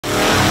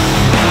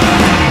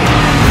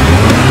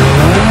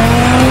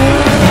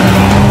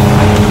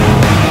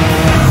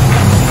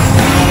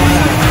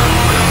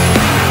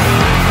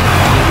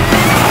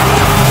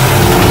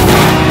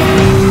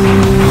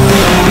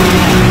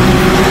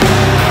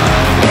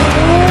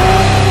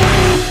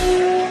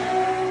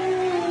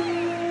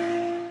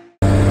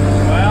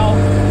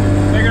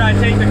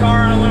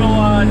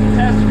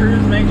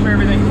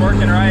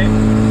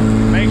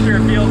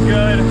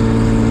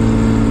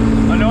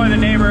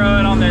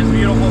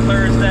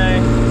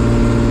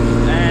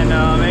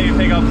maybe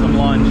pick up some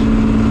lunch.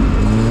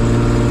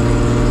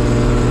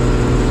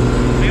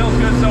 Feels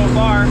good so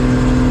far.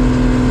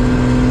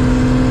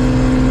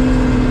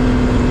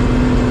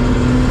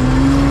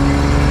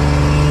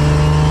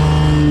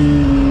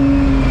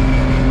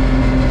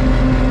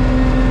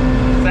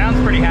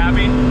 Sounds pretty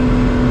happy.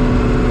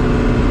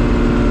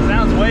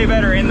 Sounds way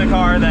better in the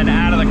car than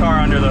out of the car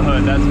under the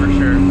hood, that's for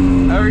sure.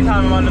 Every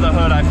time I'm under the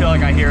hood, I feel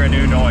like I hear a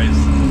new noise.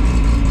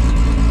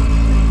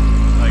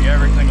 Like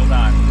every single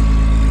time.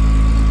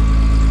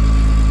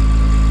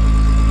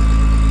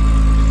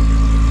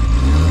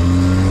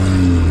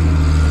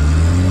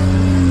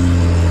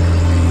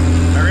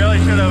 I really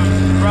should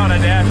have brought a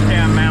dash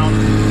cam mount.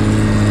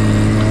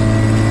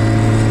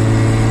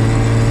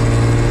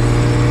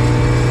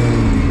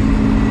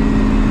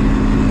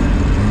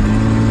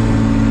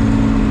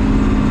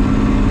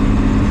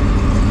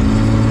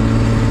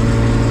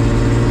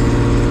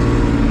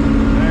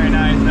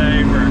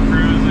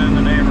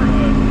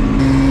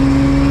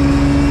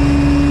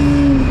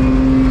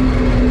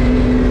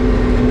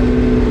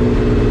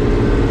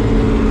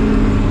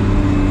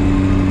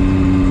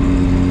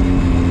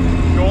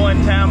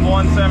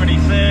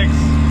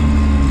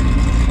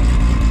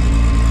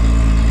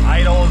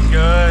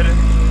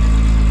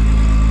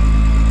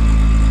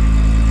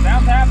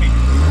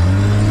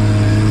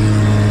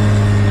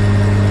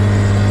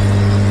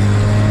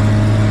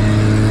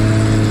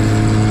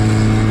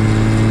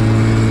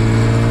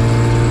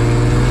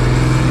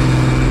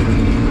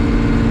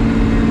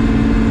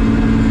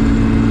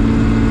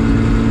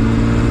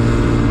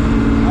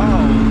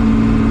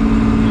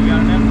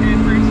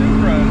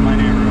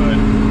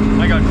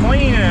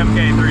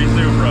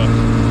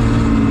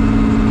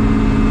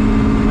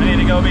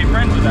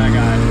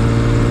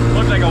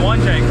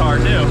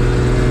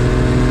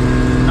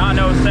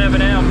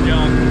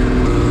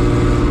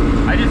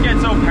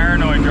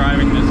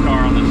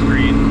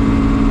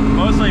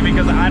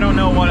 Because I don't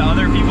know what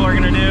other people are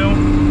gonna do,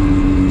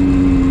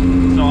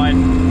 so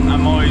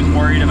I'm always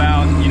worried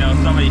about, you know,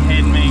 somebody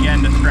hitting me,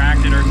 getting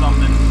distracted or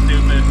something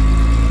stupid.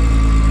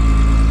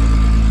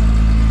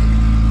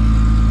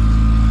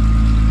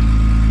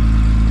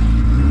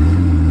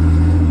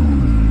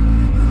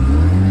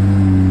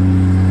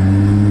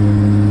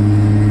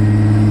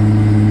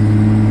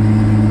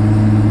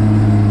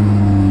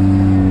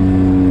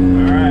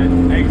 All right,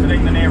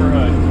 exiting the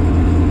neighborhood.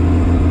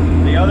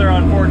 The other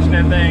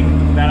unfortunate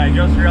thing that I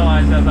just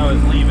realized as I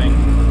was leaving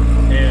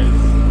is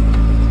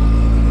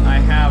I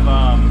have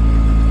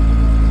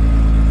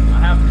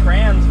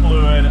trans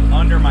fluid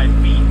under my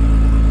feet.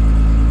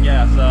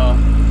 Yeah, so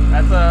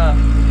that's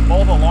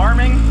both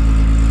alarming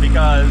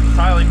because it's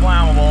highly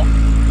flammable,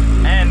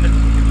 and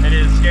it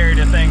is scary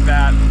to think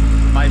that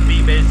my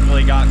feet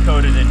basically got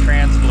coated in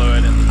trans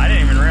fluid. I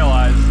didn't even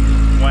realize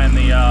when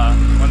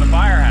the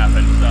fire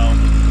happened.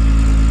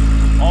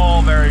 So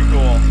all very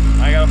cool.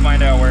 I gotta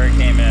find out where it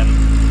came in.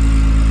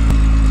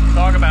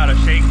 Talk about a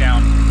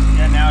shakedown,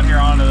 getting out here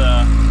onto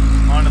the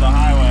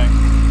highway.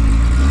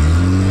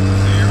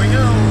 Here we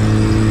go.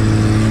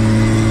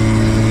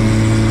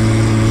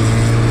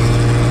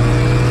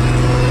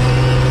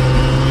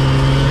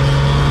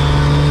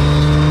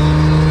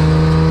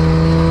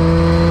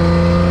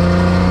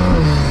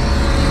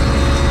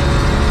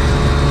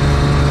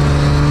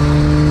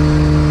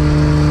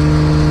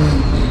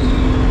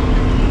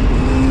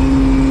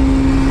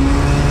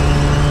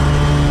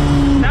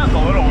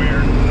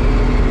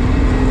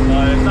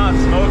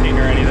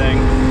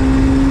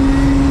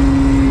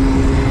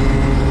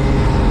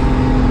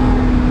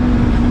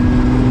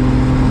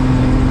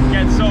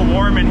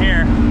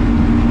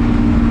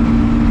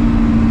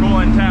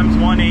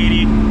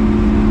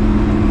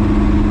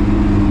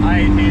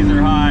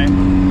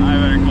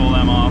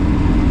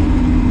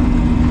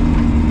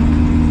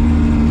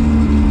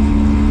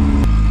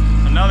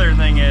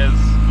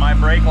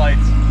 Brake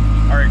lights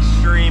are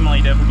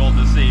extremely difficult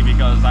to see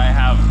because I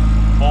have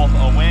both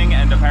a wing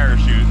and a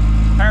parachute.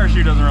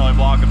 Parachute doesn't really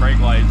block the brake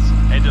lights,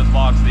 it just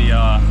blocks the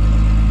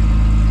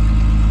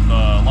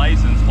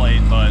license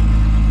plate, but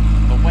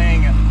the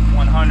wing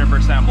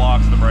 100%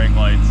 blocks the brake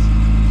lights,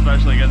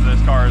 especially because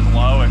this car is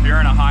low. If you're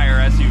in a higher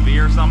SUV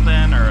or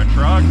something, or a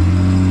truck,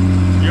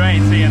 you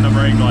ain't seeing the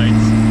brake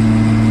lights.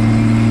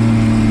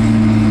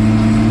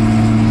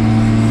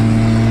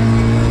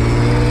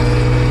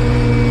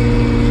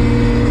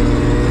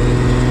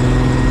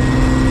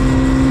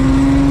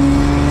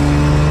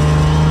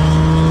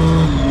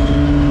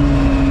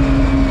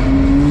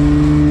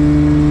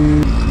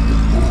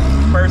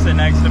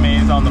 Next to me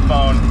is on the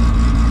phone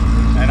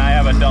and I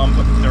have a dump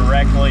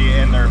directly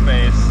in their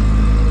face.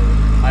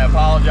 I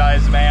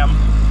apologize, ma'am.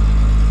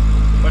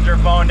 Put your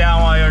phone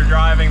down while you're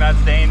driving,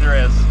 that's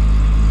dangerous.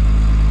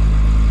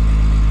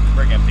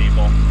 Freaking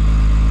people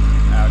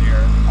out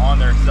here on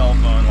their cell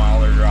phone while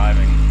they're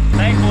driving.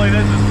 Thankfully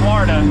this is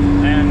Florida,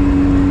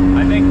 and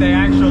I think they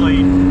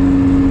actually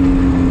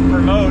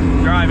promote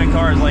driving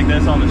cars like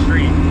this on the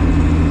street.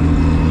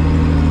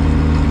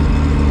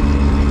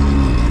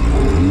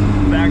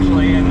 It's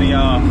actually in the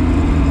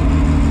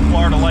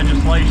Florida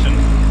legislation.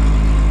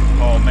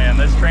 Oh man,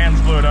 This trans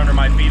fluid under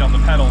my feet on the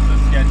pedals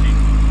is sketchy.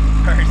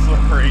 Very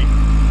slippery.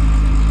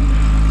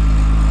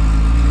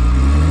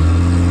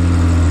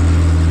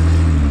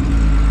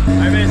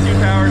 I miss you,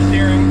 power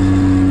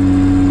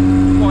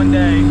steering. One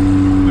day,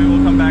 we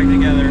will come back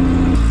together.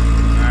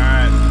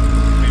 Alright,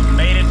 we've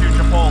made it to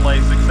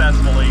Chipotle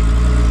successfully.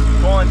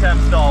 Coolant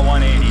temp still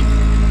 180.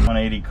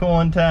 180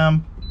 coolant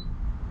temp.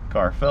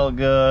 Car felt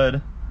good.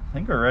 I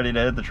think we're ready to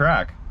hit the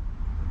track.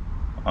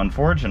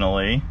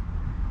 Unfortunately,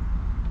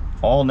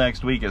 all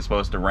next week is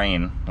supposed to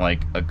rain,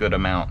 like a good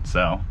amount,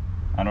 so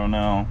I don't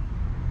know.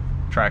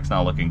 Track's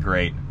not looking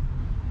great,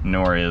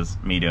 nor is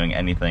me doing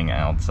anything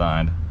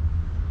outside.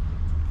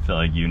 I feel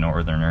like you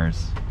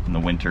northerners in the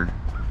winter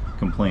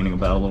complaining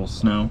about a little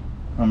snow.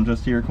 I'm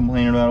just here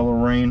complaining about a little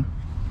rain.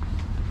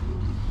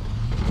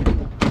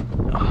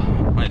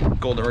 Oh, my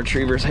golden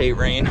retrievers hate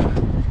rain. Just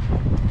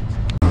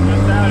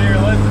out here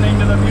listening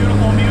to the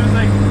beautiful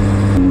music.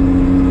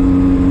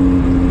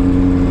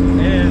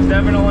 It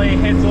definitely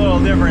hits a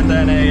little different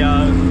than a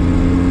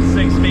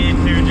 6-speed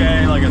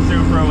 2J, like a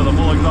Supra with a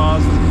full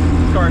exhaust.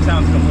 This car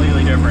sounds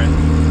completely different.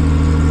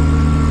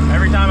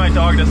 Every time I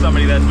talk to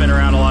somebody that's been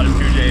around a lot of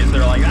 2Js,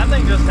 they're like, that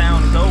thing just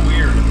sounds so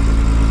weird.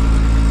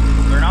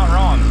 They're not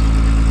wrong.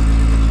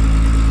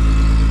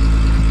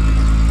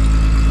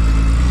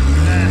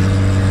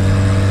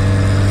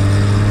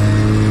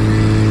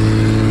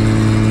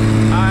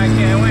 I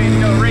can't wait to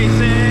go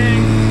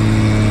racing.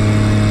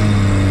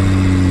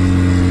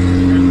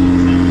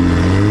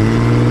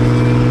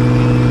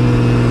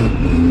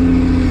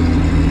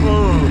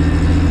 Ooh,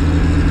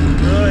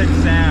 good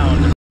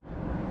sound.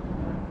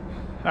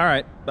 All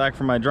right, back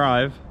from my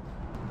drive.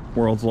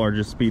 World's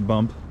largest speed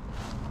bump.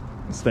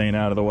 Staying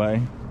out of the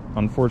way.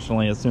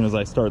 Unfortunately, as soon as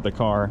I start the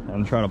car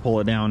and try to pull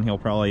it down, he'll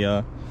probably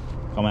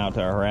come out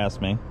to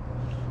harass me.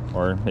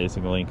 Or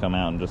basically come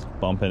out and just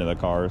bump into the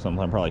car or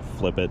something. Probably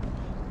flip it.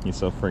 He's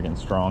so freaking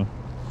strong.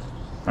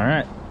 All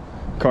right,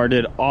 car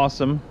did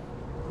awesome.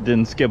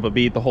 Didn't skip a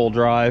beat the whole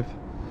drive.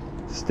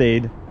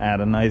 Stayed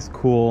at a nice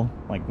cool,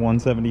 like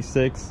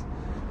 176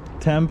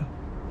 temp.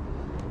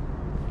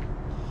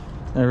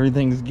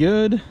 Everything's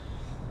good.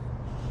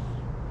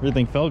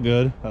 Everything felt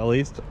good, at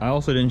least. I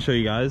also didn't show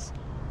you guys.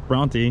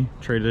 Bronte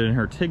traded in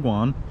her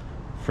Tiguan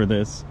for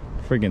this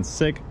friggin'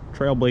 sick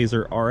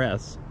Trailblazer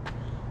RS.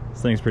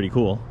 This thing's pretty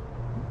cool.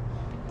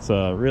 It's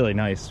a really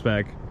nice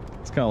spec.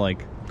 It's got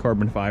like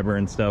carbon fiber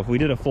and stuff. We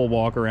did a full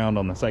walk around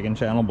on the second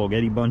channel,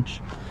 Bogetti Bunch.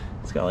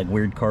 It's got like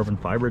weird carbon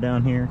fiber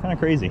down here. Kind of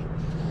crazy.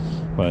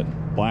 But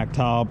black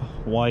top,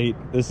 white.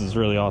 This is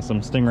really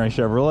awesome. Stingray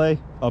Chevrolet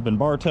up in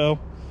Bartow.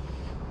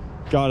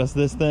 Got us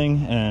this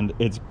thing and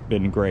it's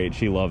been great.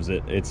 She loves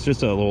it. It's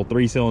just a little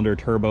 3-cylinder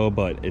turbo,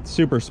 but it's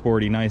super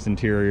sporty, nice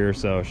interior,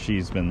 so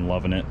she's been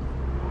loving it.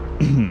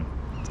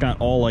 It's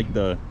got all like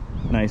the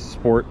nice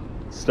sport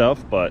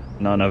stuff, but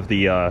none of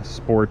the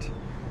sport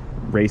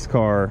race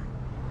car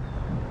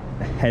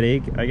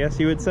headache, I guess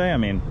you would say. I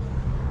mean,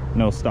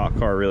 no stock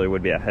car really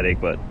would be a headache,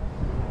 but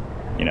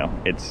you know,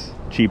 it's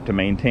cheap to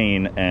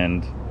maintain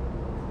and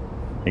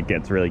it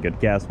gets really good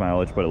gas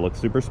mileage, but it looks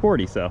super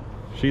sporty, so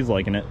she's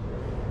liking it.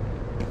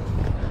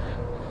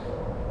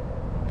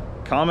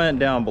 Comment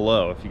down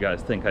below if you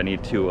guys think I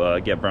need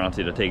to get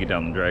Bronte to take it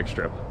down the drag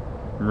strip.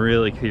 I'm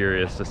really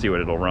curious to see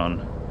what it'll run.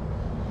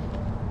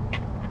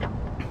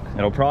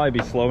 It'll probably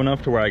be slow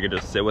enough to where I could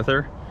just sit with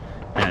her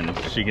and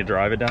she could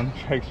drive it down the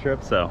drag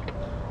strip, so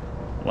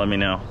let me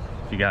know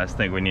if you guys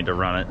think we need to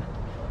run it.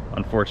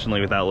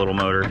 Unfortunately, with that little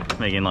motor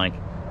making like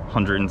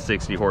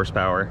 160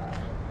 horsepower,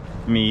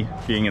 me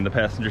being in the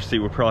passenger seat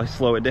would probably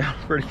slow it down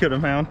a pretty good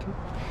amount.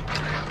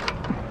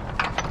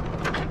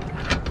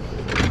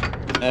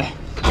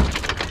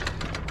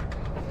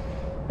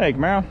 Hey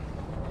Camaro,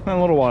 been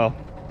a little while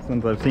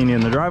since I've seen you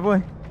in the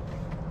driveway.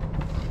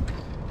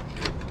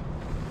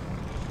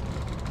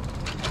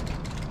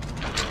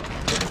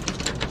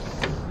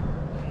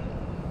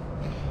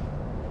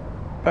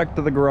 Back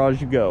to the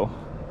garage you go.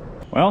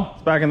 Well,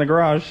 it's back in the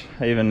garage.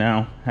 I even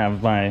now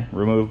have my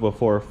remove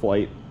before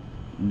flight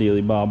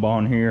dealy bob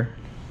on here.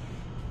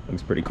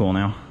 Looks pretty cool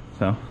now.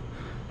 So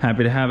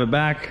happy to have it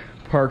back,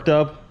 parked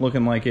up,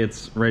 looking like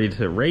it's ready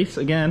to race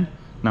again.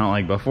 Not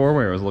like before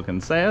where it was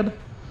looking sad.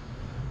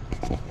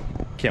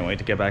 Can't wait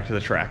to get back to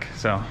the track.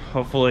 So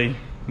hopefully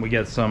we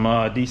get some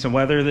decent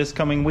weather this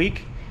coming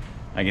week.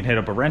 I can hit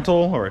up a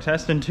rental or a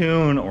test and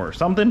tune or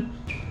something.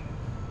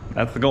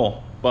 That's the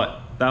goal. But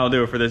that'll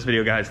do it for this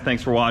video, guys.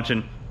 Thanks for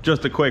watching.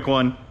 Just a quick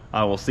one.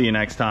 I will see you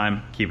next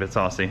time. Keep it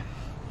saucy.